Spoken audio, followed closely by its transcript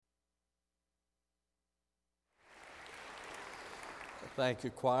Thank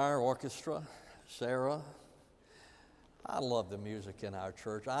you, choir, orchestra, Sarah. I love the music in our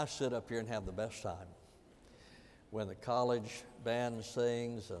church. I sit up here and have the best time when the college band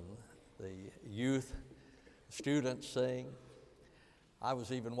sings and the youth students sing. I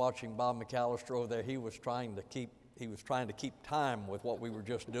was even watching Bob McAllister over there. He was trying to keep time with what we were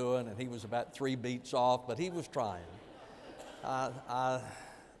just doing, and he was about 3 beats off, but he was trying. I'm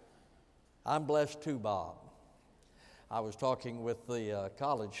blessed too, Bob. I was talking with the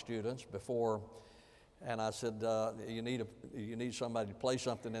college students before, and I said, you need somebody to play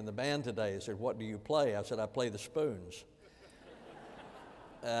something in the band today. They said, what do you play? I said, I play the spoons.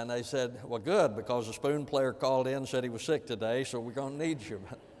 And they said, well, good, because the spoon player called in and said he was sick today, so we're going to need you.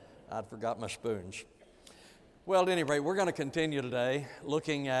 I'd forgot my spoons. Well, at any rate, we're going to continue today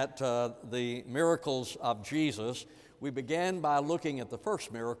looking at the miracles of Jesus. We began by looking at the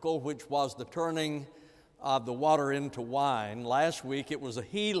first miracle, which was the turning of the water into wine. Last week it was the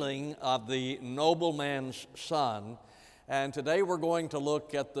healing of the nobleman's son, and today we're going to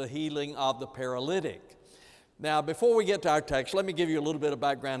look at the healing of the paralytic. Now, before we get to our text, let me give you a little bit of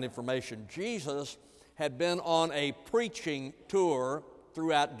background information. Jesus had been on a preaching tour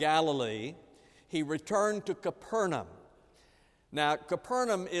throughout Galilee. He returned to Capernaum. Now,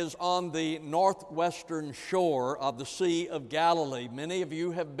 Capernaum is on the northwestern shore of the Sea of Galilee. Many of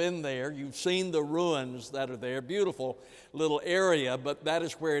you have been there. You've seen the ruins that are there. Beautiful little area, but that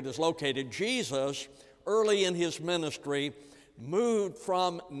is where it is located. Jesus, early in his ministry, moved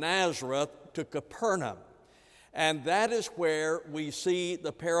from Nazareth to Capernaum. And that is where we see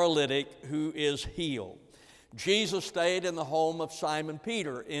the paralytic who is healed. Jesus stayed in the home of Simon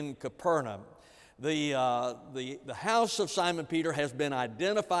Peter in Capernaum. The house of Simon Peter has been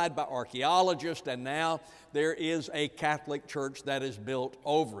identified by archaeologists, and now there is a Catholic church that is built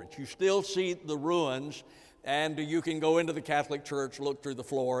over it. You still see the ruins, and you can go into the Catholic church, look through the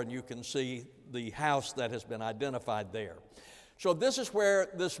floor, and you can see the house that has been identified there. So this is where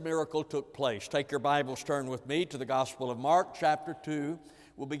this miracle took place. Take your Bibles, turn with me to the Gospel of Mark, chapter 2.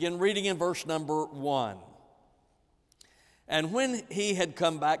 We'll begin reading in verse number 1. And when he had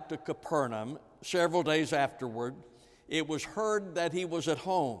come back to Capernaum, several days afterward, it was heard that he was at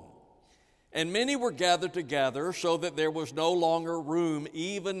home. And many were gathered together, so that there was no longer room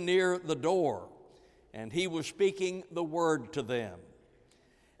even near the door. And he was speaking the word to them.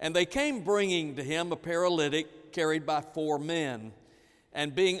 And they came bringing to him a paralytic carried by 4 men.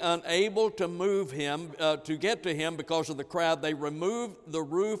 And being unable to move him, to get to him because of the crowd, they removed the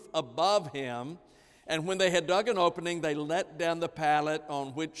roof above him. And when they had dug an opening, they let down the pallet on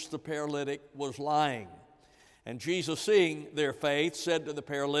which the paralytic was lying. And Jesus, seeing their faith, said to the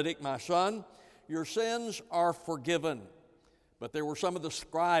paralytic, my son, your sins are forgiven. But there were some of the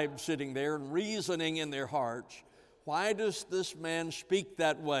scribes sitting there and reasoning in their hearts, why does this man speak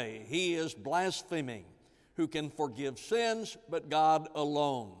that way? He is blaspheming. Who can forgive sins but God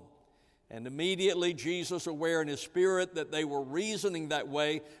alone? And immediately Jesus, aware in his spirit that they were reasoning that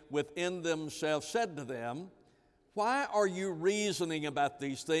way within themselves, said to them, why are you reasoning about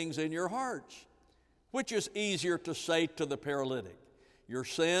these things in your hearts? Which is easier to say to the paralytic, your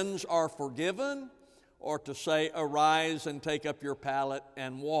sins are forgiven, or to say, arise and take up your pallet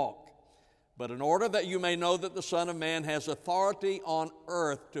and walk? But in order that you may know that the Son of Man has authority on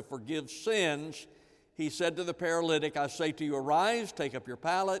earth to forgive sins, he said to the paralytic, I say to you, arise, take up your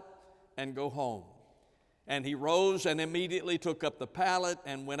pallet, and go home. And he rose and immediately took up the pallet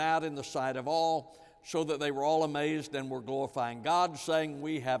and went out in the sight of all, so that they were all amazed and were glorifying God, saying,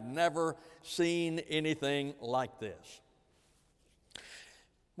 we have never seen anything like this.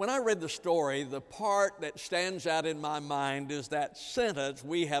 When I read the story, the part that stands out in my mind is that sentence,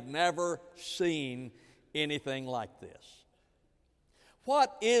 we have never seen anything like this.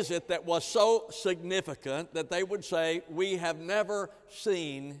 What is it that was so significant that they would say, we have never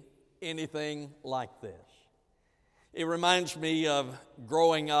seen anything like this? It reminds me of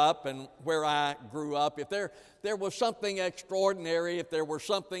growing up and where I grew up. If there was something extraordinary, if there was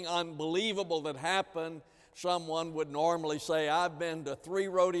something unbelievable that happened, someone would normally say, I've been to 3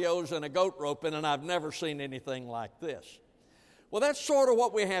 rodeos and a goat roping, and I've never seen anything like this. Well, that's sort of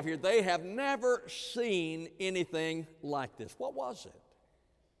what we have here. They have never seen anything like this. What was it?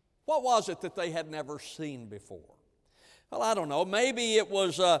 What was it that they had never seen before? Well, I don't know. Maybe it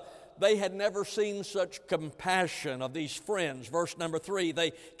was they had never seen such compassion of these friends. Verse number 3,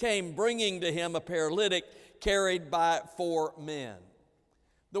 they came bringing to him a paralytic carried by 4 men.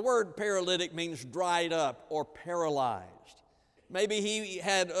 The word paralytic means dried up or paralyzed. Maybe he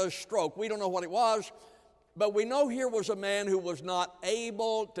had a stroke. We don't know what it was, but we know here was a man who was not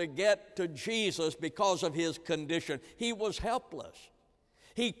able to get to Jesus because of his condition. He was helpless.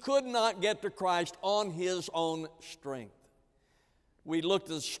 He could not get to Christ on his own strength. We looked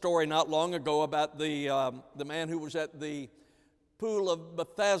at the story not long ago about the man who was at the pool of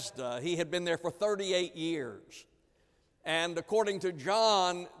Bethesda. He had been there for 38 years. And according to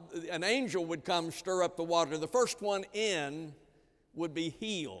John, an angel would come stir up the water. The first one in would be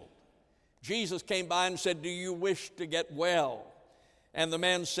healed. Jesus came by and said, "Do you wish to get well?" And the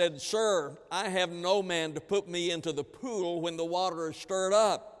man said, "Sir, I have no man to put me into the pool when the water is stirred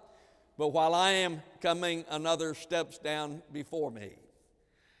up. But while I am coming, another steps down before me."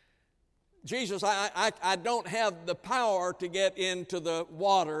 Jesus, I don't have the power to get into the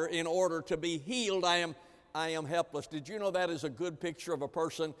water in order to be healed. I am helpless. Did you know that is a good picture of a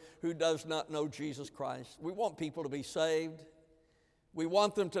person who does not know Jesus Christ? We want people to be saved. We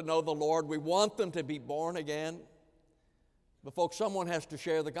want them to know the Lord. We want them to be born again. But folks, someone has to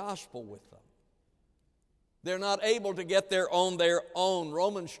share the gospel with them. They're not able to get there on their own.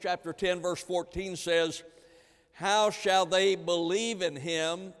 Romans chapter 10 verse 14 says, "How shall they believe in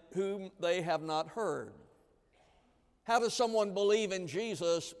him whom they have not heard?" How does someone believe in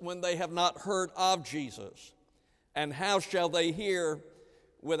Jesus when they have not heard of Jesus? And how shall they hear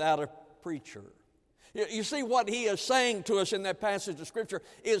without a preacher? You see, what he is saying to us in that passage of Scripture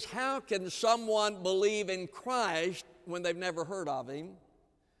is, how can someone believe in Christ when they've never heard of him?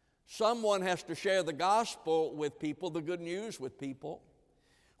 Someone has to share the gospel with people, the good news with people.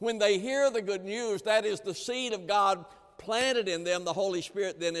 When they hear the good news, that is the seed of God planted in them. The Holy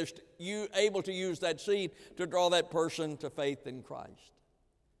Spirit then is able to use that seed to draw that person to faith in Christ.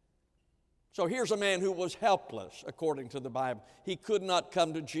 So here's a man who was helpless, according to the Bible. He could not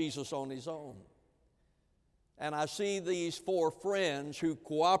come to Jesus on his own. And I see these four friends who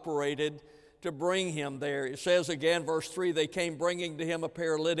cooperated to bring him there. It says again, verse 3, they came bringing to him a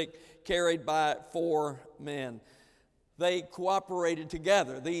paralytic carried by four men. They cooperated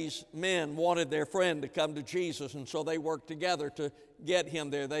together. These men wanted their friend to come to Jesus, and so they worked together to get him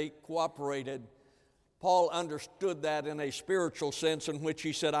there. They cooperated. Paul understood that in a spiritual sense, in which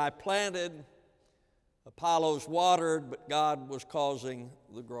he said, "I planted, Apollos watered, but God was causing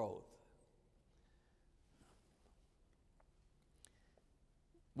the growth."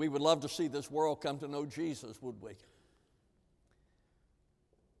 We would love to see this world come to know Jesus, would we?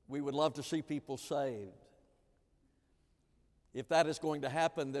 We would love to see people saved. If that is going to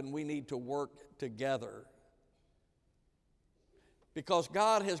happen, then we need to work together. Because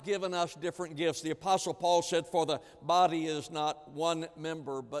God has given us different gifts. The Apostle Paul said, "For the body is not one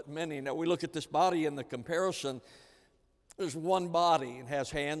member, but many." Now we look at this body in the comparison. There's one body. It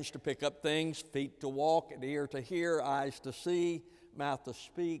has hands to pick up things, feet to walk, an ear to hear, eyes to see, mouth to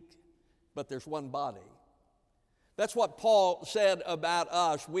speak, but there's one body. That's what Paul said about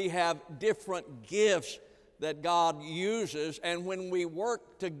us. We have different gifts that God uses, and when we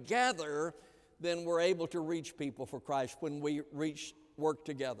work together, then we're able to reach people for Christ. When we work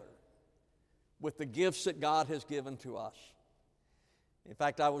together with the gifts that God has given to us. In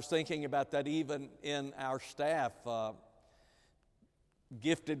fact, I was thinking about that even in our staff,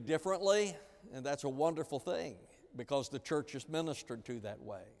 gifted differently, and that's a wonderful thing, because the church is ministered to that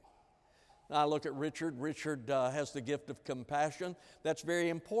way. Now I look at Richard. Richard has the gift of compassion. That's very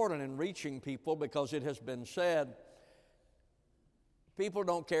important in reaching people, because it has been said, people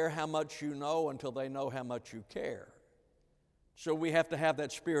don't care how much you know until they know how much you care. So we have to have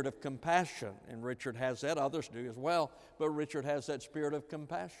that spirit of compassion, and Richard has that. Others do as well, but Richard has that spirit of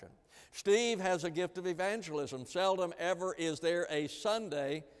compassion. Steve has a gift of evangelism. Seldom ever is there a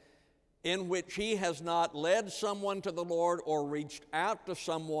Sunday in which he has not led someone to the Lord or reached out to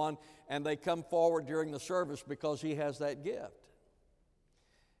someone and they come forward during the service, because he has that gift.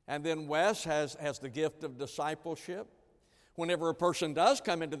 And then Wes has the gift of discipleship. Whenever a person does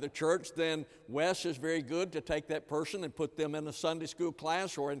come into the church, then Wes is very good to take that person and put them in a Sunday school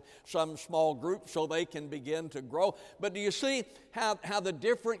class or in some small group so they can begin to grow. But do you see how the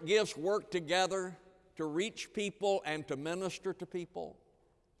different gifts work together to reach people and to minister to people?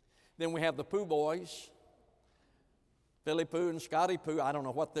 Then we have the Pooh Boys, Philly Pooh and Scotty Pooh. I don't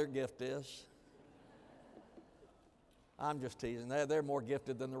know what their gift is. I'm just teasing. They're more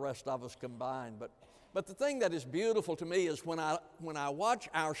gifted than the rest of us combined. But the thing that is beautiful to me is when I watch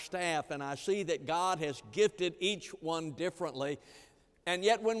our staff and I see that God has gifted each one differently, and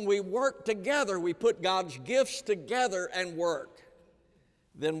yet when we work together, we put God's gifts together and work,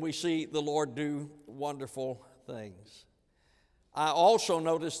 then we see the Lord do wonderful things. I also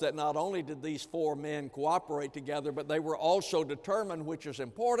noticed that not only did these four men cooperate together, but they were also determined, which is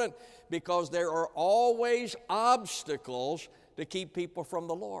important, because there are always obstacles to keep people from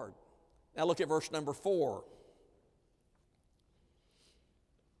the Lord. Now look at verse number 4.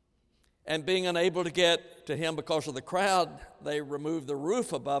 And being unable to get to him because of the crowd, they removed the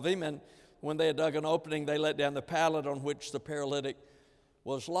roof above him, and when they had dug an opening, they let down the pallet on which the paralytic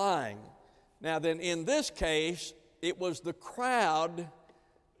was lying. Now then, in this case, it was the crowd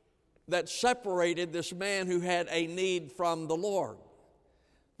that separated this man who had a need from the Lord.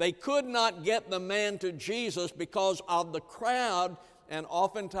 They could not get the man to Jesus because of the crowd, and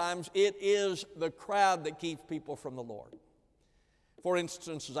oftentimes it is the crowd that keeps people from the Lord. For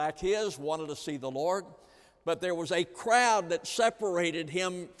instance, Zacchaeus wanted to see the Lord, but there was a crowd that separated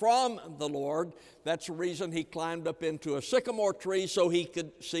him from the Lord. That's the reason he climbed up into a sycamore tree so he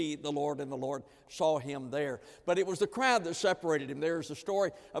could see the Lord, and the Lord saw him there. But it was the crowd that separated him. There's a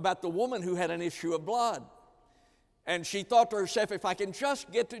story about the woman who had an issue of blood. And she thought to herself, if I can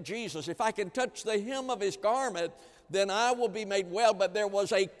just get to Jesus, if I can touch the hem of his garment, then I will be made well. But there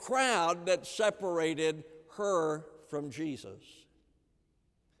was a crowd that separated her from Jesus.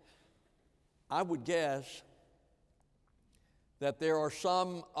 I would guess that there are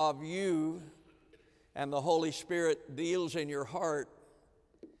some of you, and the Holy Spirit deals in your heart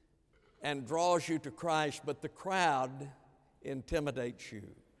and draws you to Christ, but the crowd intimidates you.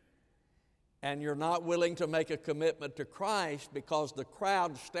 And you're not willing to make a commitment to Christ because the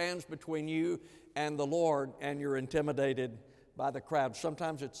crowd stands between you and the Lord, and you're intimidated by the crowd.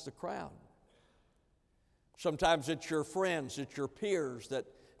 Sometimes it's the crowd. Sometimes it's your friends, it's your peers that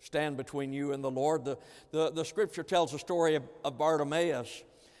stand between you and the Lord. The scripture tells the story of Bartimaeus.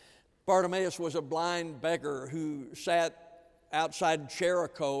 Bartimaeus was a blind beggar who sat outside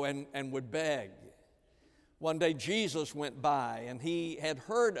Jericho and would beg. One day Jesus went by, and he had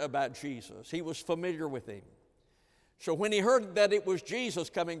heard about Jesus. He was familiar with him. So when he heard that it was Jesus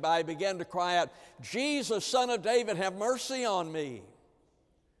coming by, he began to cry out, "Jesus, Son of David, have mercy on me.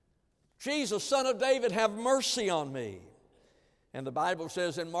 Jesus, Son of David, have mercy on me." And the Bible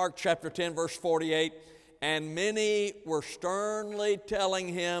says in Mark chapter 10, verse 48, and many were sternly telling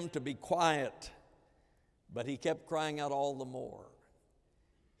him to be quiet, but he kept crying out all the more.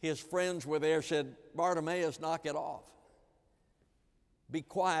 His friends were there, said, "Bartimaeus, knock it off. Be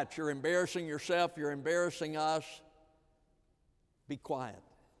quiet. You're embarrassing yourself. You're embarrassing us. Be quiet."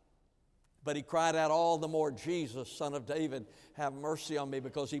 But he cried out all the more, "Jesus, Son of David, have mercy on me,"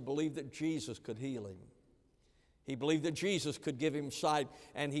 because he believed that Jesus could heal him. He believed that Jesus could give him sight,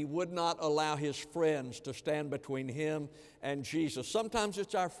 and he would not allow his friends to stand between him and Jesus. Sometimes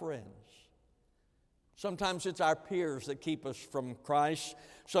it's our friends. Sometimes it's our peers that keep us from Christ.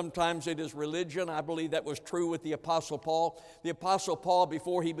 Sometimes it is religion. I believe that was true with the Apostle Paul. The Apostle Paul,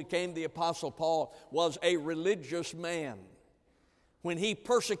 before he became the Apostle Paul, was a religious man. When he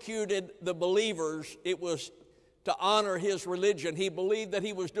persecuted the believers, it was to honor his religion. He believed that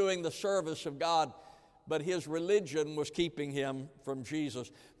he was doing the service of God, but his religion was keeping him from Jesus.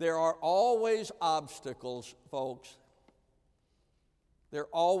 There are always obstacles, folks. There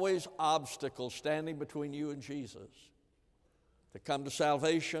are always obstacles standing between you and Jesus. To come to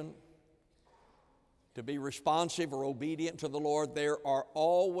salvation, to be responsive or obedient to the Lord, there are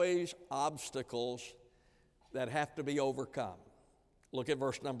always obstacles that have to be overcome. Look at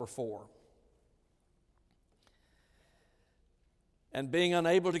verse number 4. And being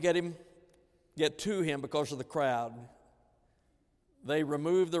unable to get to him because of the crowd, they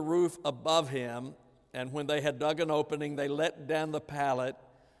removed the roof above him, and when they had dug an opening, they let down the pallet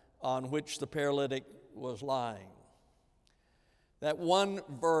on which the paralytic was lying. That one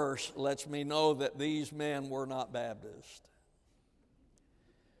verse lets me know that these men were not Baptists,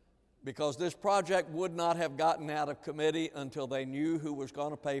 because this project would not have gotten out of committee until they knew who was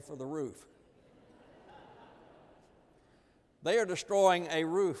going to pay for the roof. They are destroying a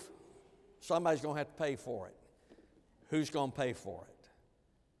roof. Somebody's going to have to pay for it. Who's going to pay for it?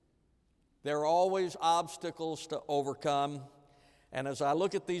 There are always obstacles to overcome. And as I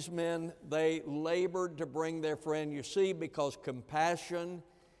look at these men, they labored to bring their friend. You see, because compassion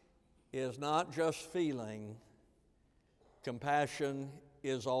is not just feeling, compassion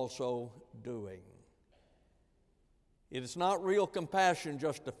is also doing. It is not real compassion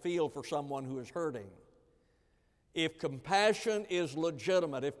just to feel for someone who is hurting. If compassion is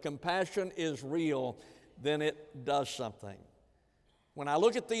legitimate, if compassion is real, then it does something. When I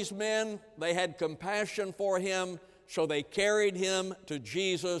look at these men, they had compassion for him, so they carried him to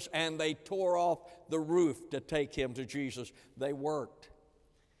Jesus and they tore off the roof to take him to Jesus. They worked.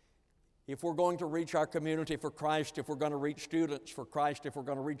 If we're going to reach our community for Christ, if we're going to reach students for Christ, if we're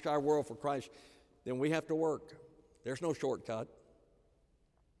going to reach our world for Christ, then we have to work. There's no shortcut.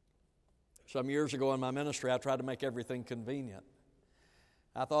 Some years ago in my ministry, I tried to make everything convenient.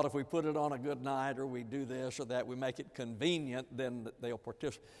 I thought if we put it on a good night or we do this or that, we make it convenient, then they'll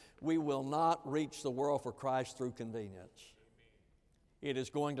participate. We will not reach the world for Christ through convenience. It is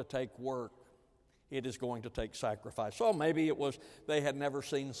going to take work. It is going to take sacrifice. So maybe it was they had never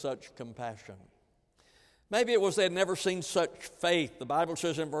seen such compassion. Maybe it was they had never seen such faith. The Bible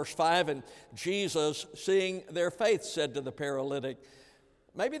says in verse 5, and Jesus, seeing their faith, said to the paralytic.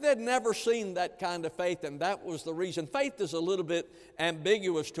 Maybe they'd never seen that kind of faith, and that was the reason. Faith is a little bit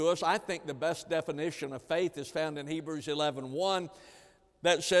ambiguous to us. I think the best definition of faith is found in Hebrews 11:1,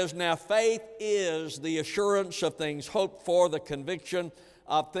 that says, now faith is the assurance of things hoped for, the conviction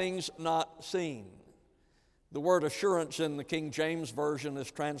of things not seen. The word assurance in the King James Version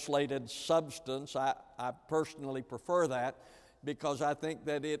is translated substance. I personally prefer that because I think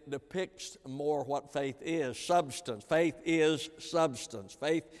that it depicts more what faith is. Substance. Faith is substance.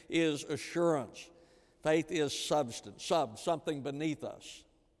 Faith is assurance. Faith is substance. Something beneath us.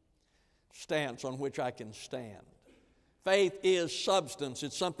 Stance on which I can stand. Faith is substance.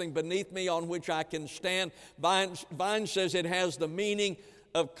 It's something beneath me on which I can stand. Vine says it has the meaning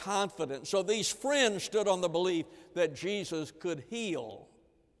of confidence. So these friends stood on the belief that Jesus could heal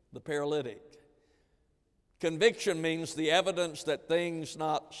the paralytic. Conviction means the evidence that things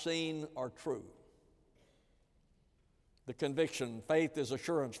not seen are true. The conviction, faith is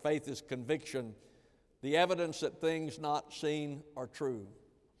assurance, faith is conviction. The evidence that things not seen are true.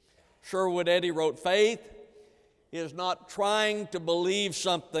 Sherwood Eddy wrote, faith is not trying to believe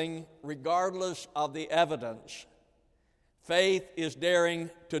something regardless of the evidence. Faith is daring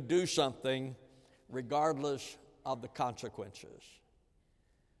to do something regardless of the consequences.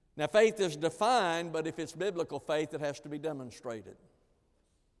 Now, faith is defined, but if it's biblical faith, it has to be demonstrated.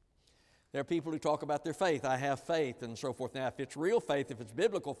 There are people who talk about their faith. I have faith and so forth. Now, if it's real faith, if it's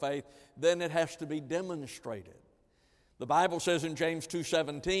biblical faith, then it has to be demonstrated. The Bible says in James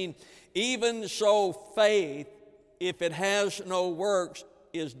 2:17, even so faith, if it has no works,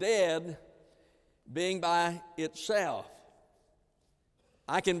 is dead, being by itself.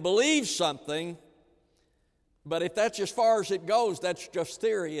 I can believe something, but if that's as far as it goes, that's just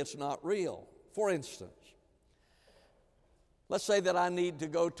theory, it's not real. For instance, let's say that I need to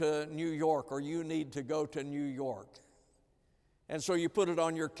go to New York or you need to go to New York. And so you put it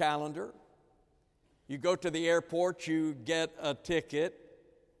on your calendar. You go to the airport, you get a ticket,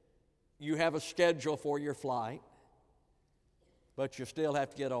 you have a schedule for your flight, but you still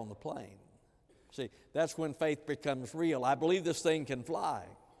have to get on the plane. See, that's when faith becomes real. I believe this thing can fly.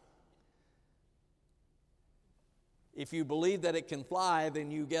 If you believe that it can fly,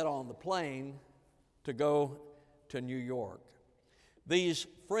 then you get on the plane to go to New York. These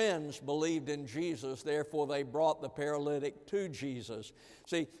friends believed in Jesus, therefore they brought the paralytic to Jesus.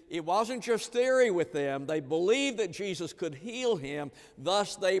 See, it wasn't just theory with them. They believed that Jesus could heal him,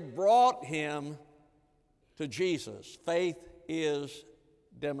 thus they brought him to Jesus. Faith is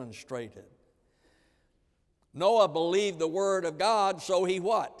demonstrated. Noah believed the word of God, so he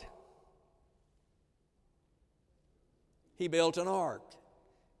what? He built an ark.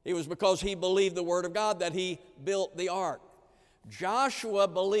 It was because he believed the word of God that he built the ark. Joshua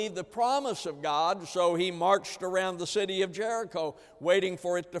believed the promise of God, so he marched around the city of Jericho waiting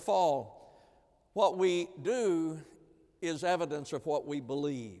for it to fall. What we do is evidence of what we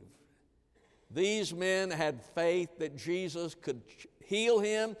believe. These men had faith that Jesus could heal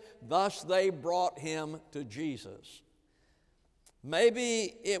him, thus they brought him to Jesus.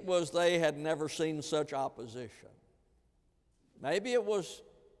 Maybe it was they had never seen such opposition. Maybe it was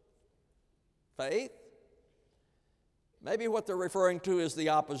faith. Maybe what they're referring to is the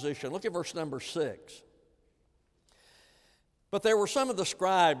opposition. Look at verse number 6. But there were some of the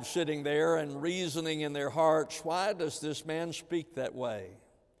scribes sitting there and reasoning in their hearts, why does this man speak that way?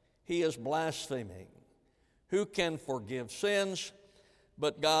 He is blaspheming. Who can forgive sins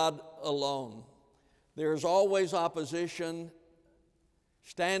but God alone? There is always opposition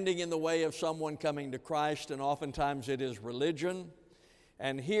standing in the way of someone coming to Christ, and oftentimes it is religion.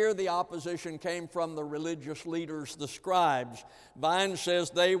 And here the opposition came from the religious leaders, the scribes. Vine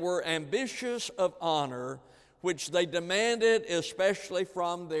says they were ambitious of honor, which they demanded especially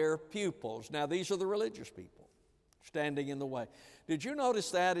from their pupils. Now, these are the religious people standing in the way. Did you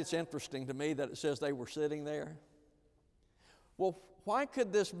notice that? It's interesting to me that it says they were sitting there. Well, why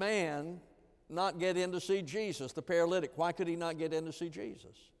could this man not get in to see Jesus, the paralytic? Why could he not get in to see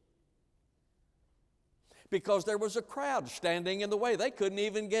Jesus? Because there was a crowd standing in the way. They couldn't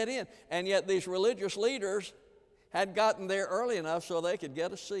even get in. And yet these religious leaders had gotten there early enough so they could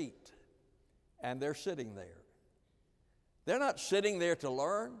get a seat. And they're sitting there. They're not sitting there to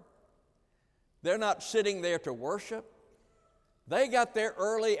learn. They're not sitting there to worship. They got there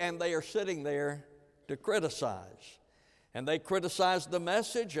early and they are sitting there to criticize. And they criticized the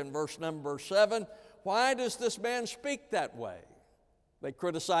message in verse number 7. Why does this man speak that way? They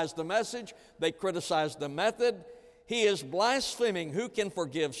criticized the message. They criticized the method. He is blaspheming. Who can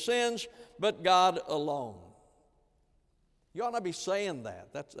forgive sins but God alone? You ought not be saying that.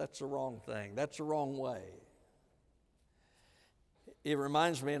 That's the wrong thing. That's the wrong way. It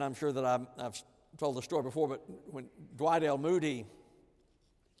reminds me, and I'm sure that I've told the story before, but when Dwight L. Moody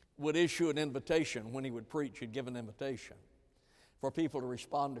would issue an invitation when he would preach, he'd give an invitation for people to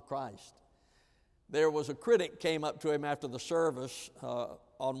respond to Christ. There was a critic came up to him after the service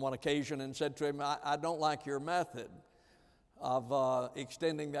on one occasion and said to him, I don't like your method of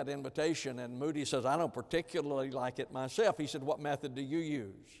extending that invitation. And Moody says, I don't particularly like it myself. He said, what method do you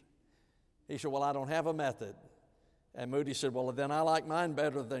use? He said, well, I don't have a method. And Moody said, well, then I like mine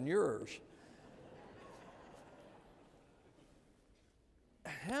better than yours.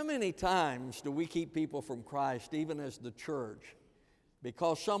 How many times do we keep people from Christ, even as the church,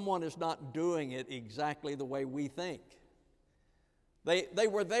 because someone is not doing it exactly the way we think? They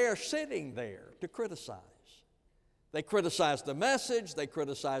were there, sitting there, to criticize. They criticized the message, they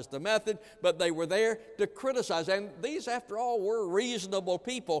criticized the method, but they were there to criticize. And these, after all, were reasonable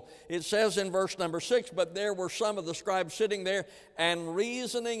people. It says in verse number 6, but there were some of the scribes sitting there and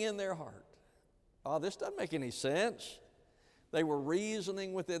reasoning in their heart. Oh, this doesn't make any sense. They were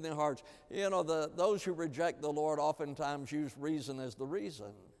reasoning within their hearts. You know, those who reject the Lord oftentimes use reason as the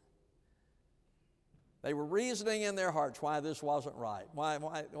reason. They were reasoning in their hearts why this wasn't right, why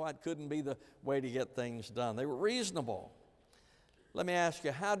it couldn't be the way to get things done. They were reasonable. Let me ask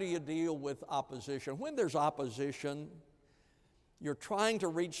you, how do you deal with opposition? When there's opposition, you're trying to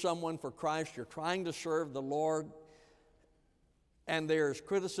reach someone for Christ, you're trying to serve the Lord, and there's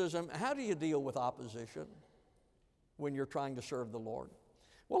criticism. How do you deal with opposition when you're trying to serve the Lord?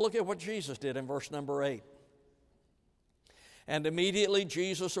 Well, look at what Jesus did in verse number 8. And immediately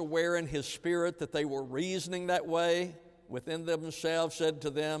Jesus, aware in his spirit that they were reasoning that way within themselves, said to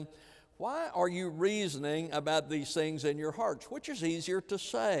them, why are you reasoning about these things in your hearts? Which is easier to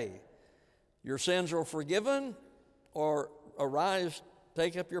say, your sins are forgiven, or arise,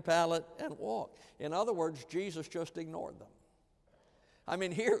 take up your pallet, and walk? In other words, Jesus just ignored them. I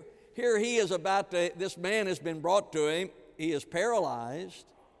mean, here he is this man has been brought to him. He is paralyzed.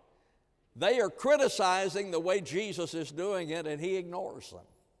 They are criticizing the way Jesus is doing it, and he ignores them.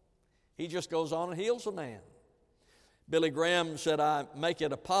 He just goes on and heals the man. Billy Graham said, I make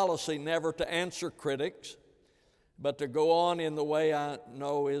it a policy never to answer critics, but to go on in the way I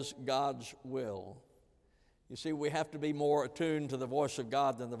know is God's will. You see, we have to be more attuned to the voice of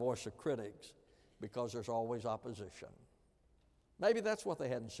God than the voice of critics, because there's always opposition. Maybe that's what they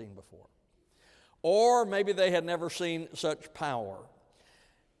hadn't seen before. Or maybe they had never seen such power.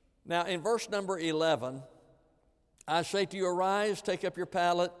 Now, in verse number 11, I say to you, arise, take up your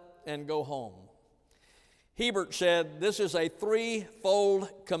pallet, and go home. Hebert said this is a threefold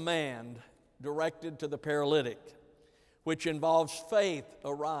command directed to the paralytic, which involves faith,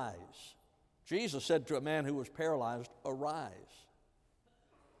 arise. Jesus said to a man who was paralyzed, arise.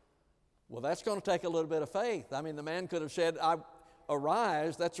 Well, that's going to take a little bit of faith. I mean, the man could have said,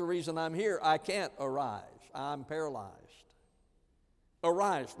 arise, that's the reason I'm here. I can't arise. I'm paralyzed.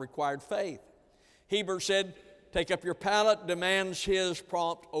 Arise required faith. Hebert said, take up your pallet demands his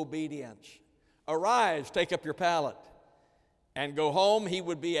prompt obedience. Arise, take up your pallet, and go home. He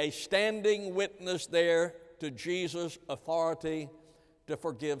would be a standing witness there to Jesus' authority to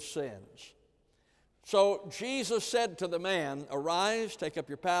forgive sins. So Jesus said to the man, arise, take up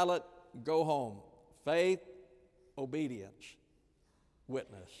your pallet, go home. Faith, obedience,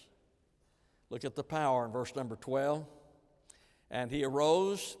 witness. Look at the power in verse number 12. And he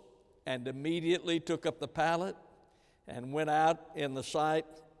arose and immediately took up the pallet and went out in the sight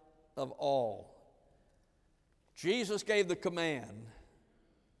of all. Jesus gave the command,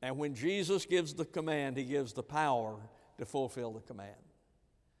 and when Jesus gives the command, he gives the power to fulfill the command.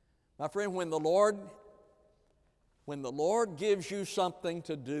 My friend, when the Lord gives you something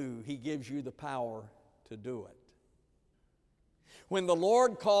to do, he gives you the power to do it. When the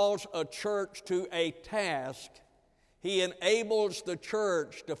Lord calls a church to a task, he enables the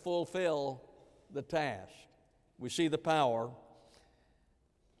church to fulfill the task. We see the power,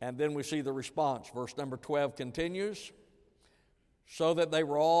 and then we see the response. Verse number 12 continues, so that they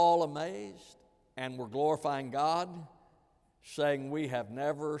were all amazed and were glorifying God, saying, we have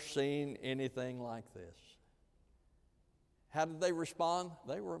never seen anything like this. How did they respond?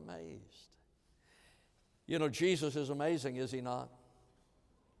 They were amazed. You know, Jesus is amazing, is he not?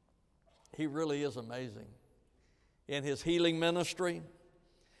 He really is amazing. in his healing ministry.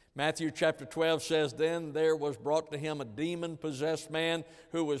 Matthew chapter 12 says, "Then there was brought to him a demon-possessed man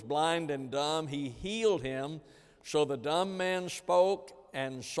who was blind and dumb. He healed him, so the dumb man spoke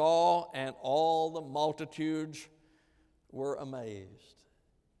and saw, and all the multitudes were amazed."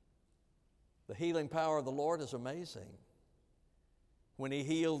 The healing power of the Lord is amazing. When he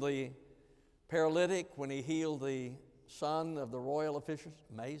healed the paralytic, when he healed the son of the royal officials,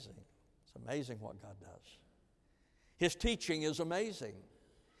 amazing. It's amazing what God does. His teaching is amazing.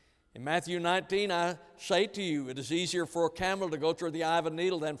 In Matthew 19, "I say to you, it is easier for a camel to go through the eye of a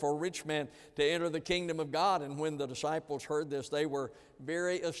needle than for a rich man to enter the kingdom of God." And when the disciples heard this, they were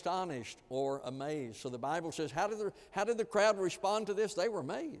very astonished or amazed. So the Bible says, how did the crowd respond to this? They were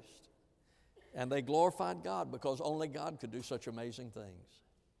amazed. And they glorified God because only God could do such amazing things.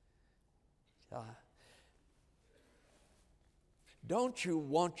 Don't you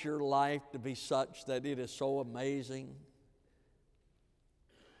want your life to be such that it is so amazing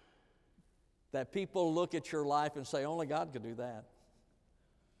that people look at your life and say, only God could do that?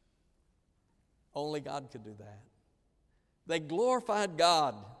 Only God could do that. They glorified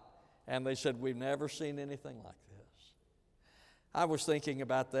God, and they said, we've never seen anything like this. I was thinking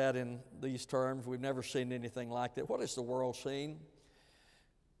about that in these terms. We've never seen anything like that. What has the world seen?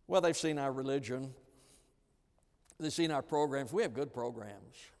 Well, they've seen our religion. They've seen our programs. We have good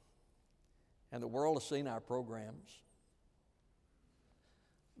programs. And the world has seen our programs.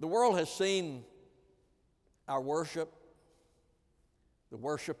 The world has seen our worship, the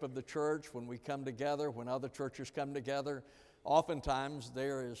worship of the church when we come together, when other churches come together. Oftentimes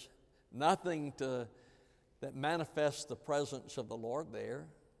there is nothing that manifests the presence of the Lord there.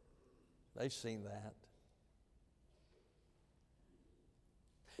 They've seen that.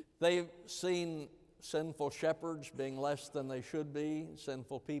 They've seen sinful shepherds being less than they should be,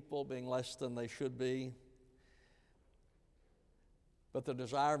 sinful people being less than they should be. But the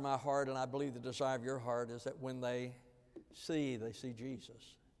desire of my heart, and I believe the desire of your heart, is that when they see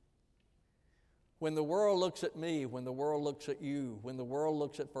Jesus. When the world looks at me, when the world looks at you, when the world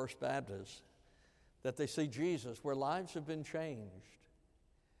looks at First Baptist, that they see Jesus, where lives have been changed.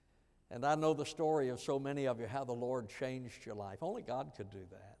 And I know the story of so many of you, how the Lord changed your life. Only God could do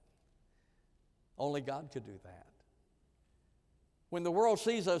that. Only God could do that. When the world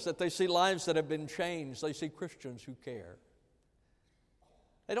sees us, that they see lives that have been changed, they see Christians who care.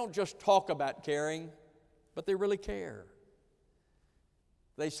 They don't just talk about caring, but they really care.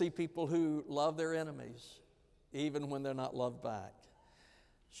 They see people who love their enemies, even when they're not loved back.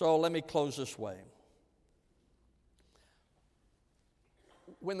 So let me close this way.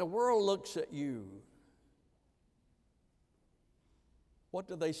 When the world looks at you, what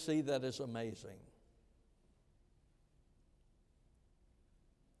do they see that is amazing?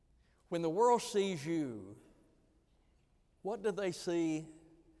 When the world sees you, what do they see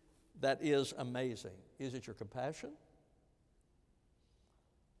that is amazing? Is it your compassion?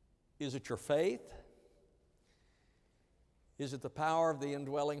 Is it your faith? Is it the power of the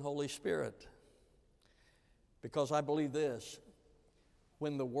indwelling Holy Spirit? Because I believe this,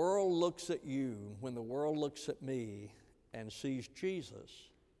 when the world looks at you, when the world looks at me and sees Jesus,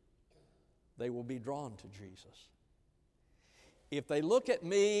 they will be drawn to Jesus. If they look at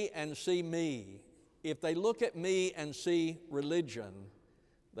me and see me, if they look at me and see religion,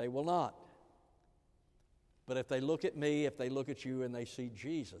 they will not. But if they look at me, if they look at you and they see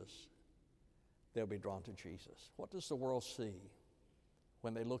Jesus, they'll be drawn to Jesus. What does the world see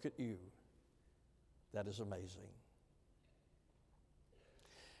when they look at you? That is amazing.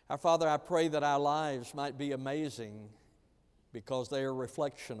 Our Father, I pray that our lives might be amazing because they are a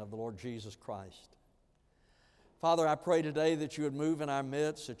reflection of the Lord Jesus Christ. Father, I pray today that you would move in our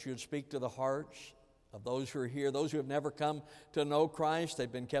midst, that you would speak to the hearts of those who are here, those who have never come to know Christ. They've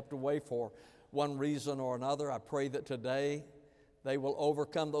been kept away for one reason or another. I pray that today they will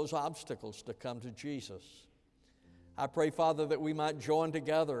overcome those obstacles to come to Jesus. I pray, Father, that we might join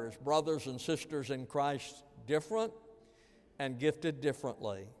together as brothers and sisters in Christ, different and gifted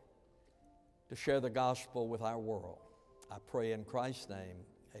differently, to share the gospel with our world. I pray in Christ's name,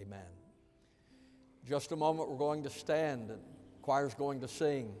 amen. Just a moment, we're going to stand, and the choir's going to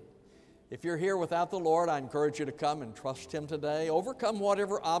sing. If you're here without the Lord, I encourage you to come and trust Him today. Overcome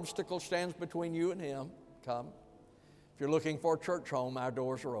whatever obstacle stands between you and Him. Come. If you're looking for a church home, our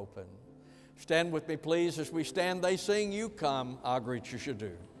doors are open. Stand with me, please. As we stand, they sing, you come, I'll greet you should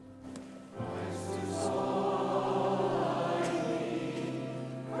do.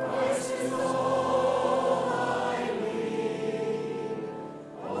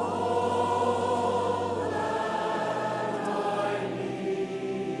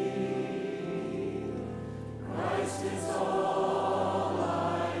 Christ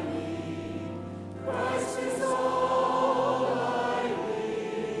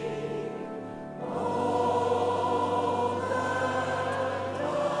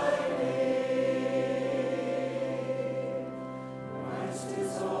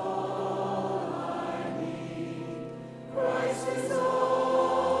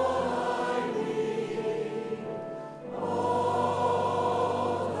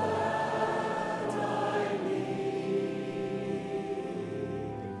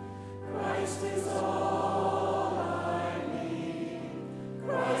Christ is